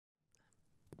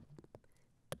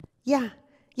Yeah,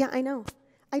 I know.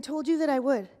 I told you that I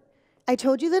would. I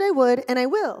told you that I would, and I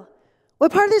will.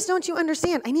 What part of this don't you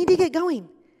understand? I need to get going.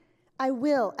 I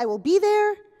will. I will be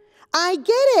there. I get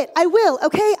it. I will,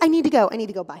 okay? I need to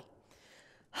go. Bye.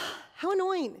 How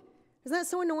annoying. Isn't that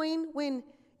so annoying when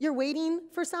you're waiting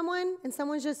for someone and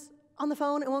someone's just on the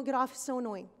phone and won't get off? It's so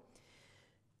annoying.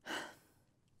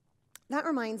 That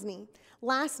reminds me.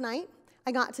 Last night,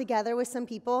 I got together with some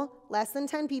people, less than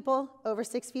 10 people, over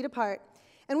 6 feet apart,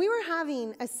 and we were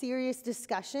having a serious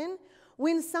discussion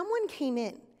when someone came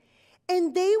in.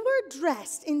 And they were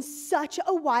dressed in such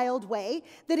a wild way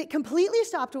that it completely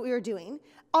stopped what we were doing.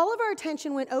 All of our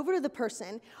attention went over to the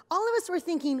person. All of us were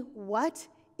thinking, what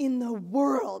in the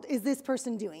world is this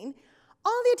person doing?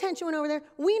 All the attention went over there.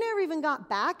 We never even got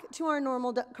back to our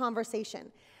normal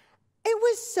conversation. It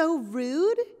was so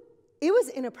rude. It was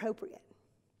inappropriate.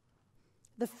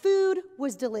 The food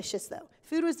was delicious, though.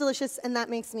 Food was delicious, and that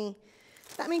makes me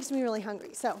really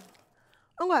hungry. So,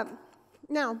 okay,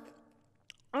 now,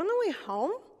 on the way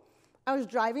home, I was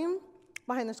driving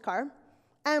behind this car,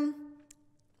 and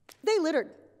they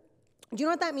littered. Do you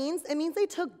know what that means? It means they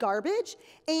took garbage,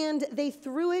 and they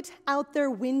threw it out their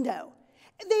window.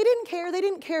 They didn't care. They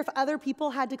didn't care if other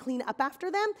people had to clean up after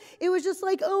them. It was just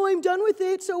like, oh, I'm done with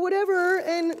it, so whatever,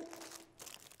 and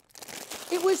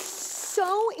it was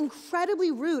so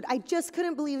incredibly rude. I just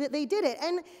couldn't believe that they did it,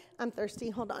 and I'm thirsty.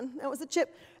 Hold on. That was a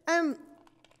chip.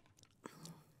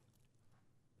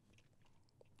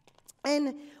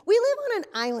 And we live on an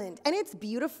island, and it's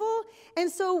beautiful,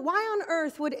 and so why on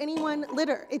earth would anyone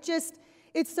litter?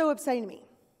 It's so upsetting to me.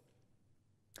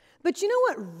 But you know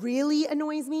what really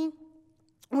annoys me?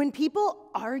 When people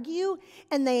argue,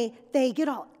 and they get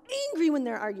all angry when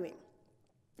they're arguing.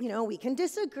 You know, we can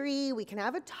disagree, we can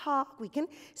have a talk, we can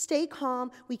stay calm,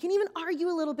 we can even argue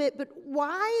a little bit, but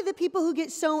why the people who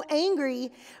get so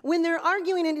angry when they're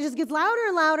arguing and it just gets louder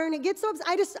and louder and it gets so upset?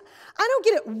 I don't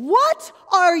get it. What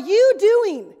are you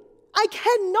doing? I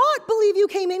cannot believe you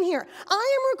came in here.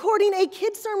 I am recording a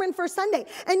kid's sermon for Sunday,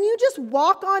 and you just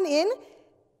walk on in.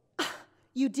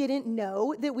 You didn't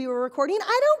know that we were recording?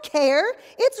 I don't care.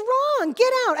 It's wrong.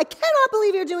 Get out. I cannot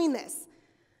believe you're doing this.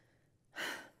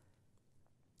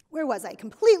 Where was I?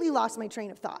 Completely lost my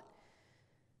train of thought.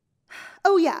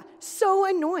 Oh yeah, so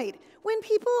annoyed when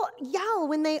people yell,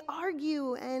 when they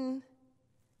argue, and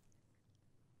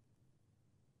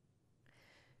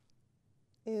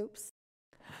oops.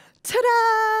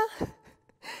 Ta-da!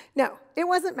 No, it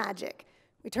wasn't magic.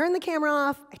 We turned the camera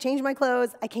off, I changed my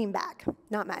clothes, I came back.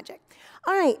 Not magic.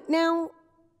 All right, now,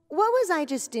 what was I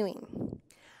just doing?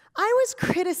 I was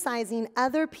criticizing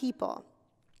other people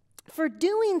for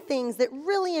doing things that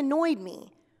really annoyed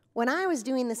me when I was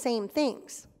doing the same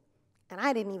things, and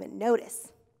I didn't even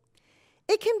notice.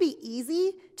 It can be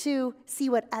easy to see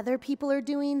what other people are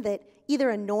doing that either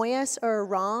annoy us or are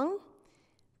wrong,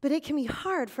 but it can be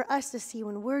hard for us to see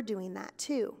when we're doing that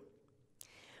too.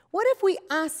 What if we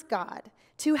ask God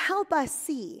to help us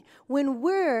see when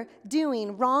we're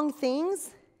doing wrong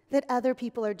things that other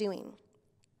people are doing?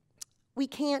 We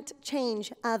can't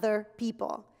change other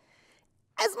people,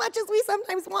 as much as we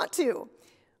sometimes want to.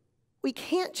 We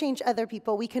can't change other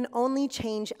people. We can only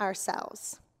change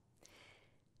ourselves.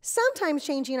 Sometimes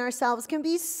changing ourselves can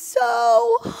be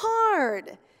so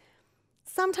hard.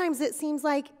 Sometimes it seems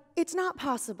like it's not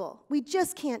possible. We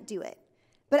just can't do it.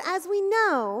 But as we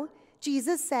know,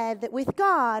 Jesus said that with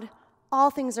God,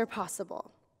 all things are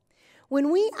possible.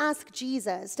 When we ask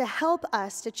Jesus to help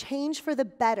us to change for the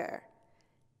better,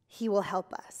 he will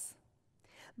help us.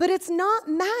 But it's not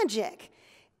magic.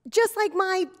 Just like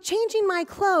my changing my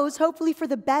clothes, hopefully for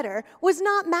the better, was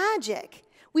not magic.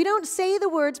 We don't say the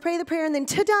words, pray the prayer, and then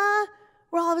ta-da,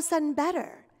 we're all of a sudden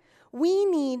better. We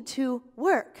need to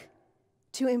work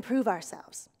to improve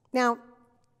ourselves. Now,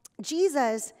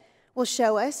 Jesus will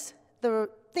show us the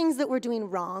things that we're doing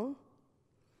wrong,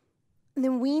 and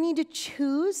then we need to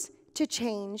choose to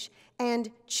change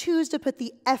and choose to put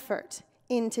the effort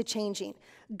into changing.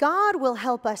 God will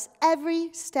help us every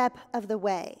step of the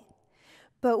way.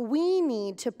 But we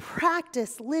need to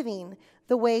practice living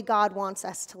the way God wants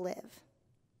us to live.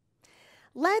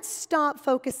 Let's stop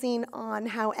focusing on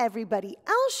how everybody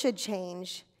else should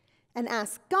change and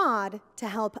ask God to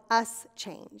help us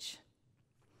change.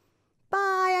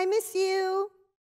 Bye, I miss you.